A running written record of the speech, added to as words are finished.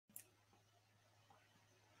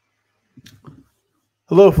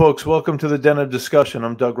Hello, folks. Welcome to the Den of Discussion.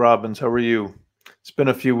 I'm Doug Robbins. How are you? It's been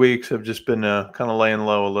a few weeks. I've just been kind of laying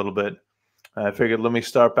low a little bit. I figured let me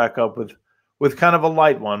start back up with kind of a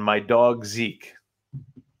light one. My dog Zeke.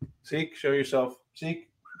 Zeke, show yourself. Zeke.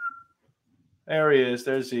 There he is.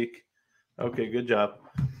 There's Zeke. Okay, good job.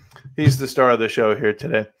 He's the star of the show here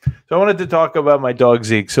today. So I wanted to talk about my dog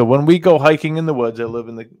Zeke. So when we go hiking in the woods, I live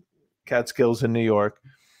in the Catskills in New York.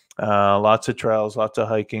 Lots of trails, lots of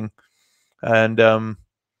hiking. And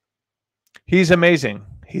he's amazing.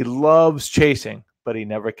 He loves chasing, but he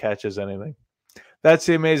never catches anything. That's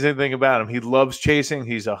the amazing thing about him. He loves chasing.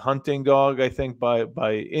 He's a hunting dog, I think,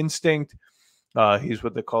 by instinct. He's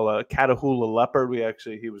what they call a Catahoula leopard.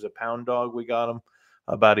 He was a pound dog. We got him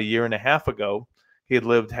about a year and a half ago. He had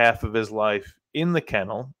lived half of his life in the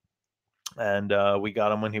kennel, and we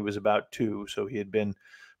got him when he was about 2. So he had been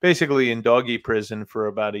basically in doggy prison for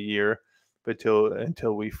about a year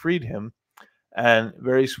until we freed him. And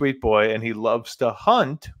very sweet boy, and he loves to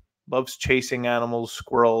hunt, loves chasing animals,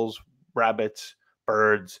 squirrels, rabbits,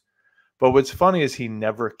 birds. But what's funny is he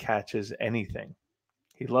never catches anything.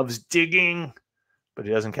 He loves digging, but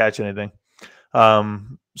he doesn't catch anything.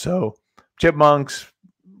 So chipmunks,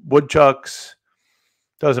 woodchucks,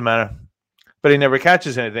 doesn't matter. But he never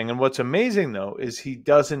catches anything. And what's amazing, though, is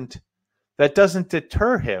that doesn't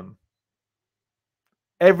deter him.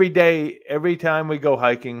 Every day, every time we go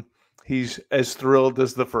hiking, he's as thrilled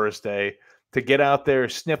as the first day to get out there,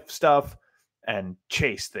 sniff stuff, and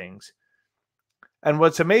chase things. And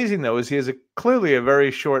what's amazing, though, is he has clearly a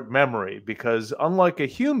very short memory because unlike a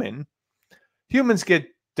human, humans get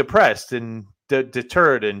depressed and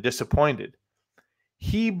deterred and disappointed.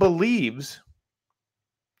 He believes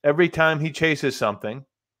every time he chases something,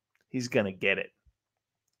 he's going to get it.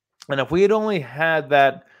 And if we only had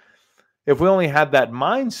that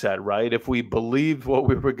mindset, right? If we believed what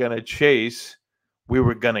we were going to chase, we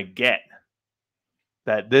were going to get,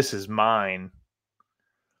 that this is mine,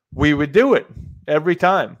 we would do it every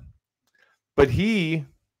time. But he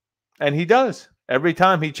does. Every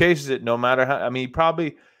time he chases it, no matter how, he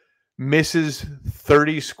probably misses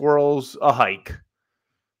 30 squirrels a hike,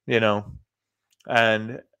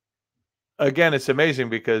 and again, it's amazing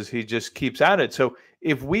because he just keeps at it. So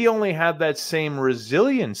if we only had that same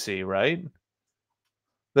resiliency, right?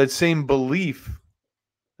 That same belief,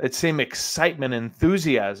 that same excitement,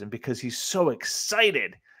 enthusiasm, because he's so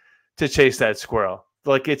excited to chase that squirrel.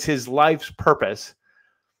 Like it's his life's purpose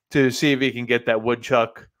to see if he can get that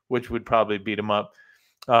woodchuck, which would probably beat him up,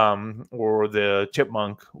 or the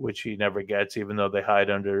chipmunk, which he never gets, even though they hide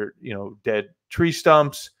under, dead tree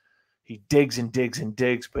stumps. He digs and digs and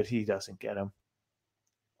digs, but he doesn't get him.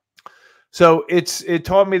 So it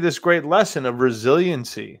taught me this great lesson of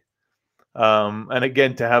resiliency. And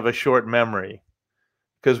again, to have a short memory,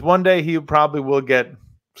 because one day he probably will get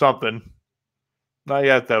something. Not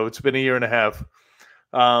yet, though. It's been a year and a half.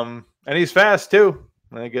 And he's fast, too.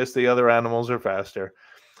 I guess the other animals are faster.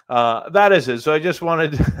 That is it. So I just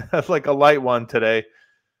wanted like a light one today.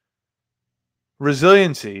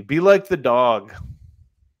 Resiliency. Be like the dog.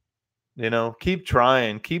 Keep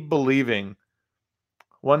trying. Keep believing.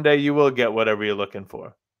 One day you will get whatever you're looking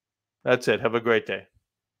for. That's it. Have a great day.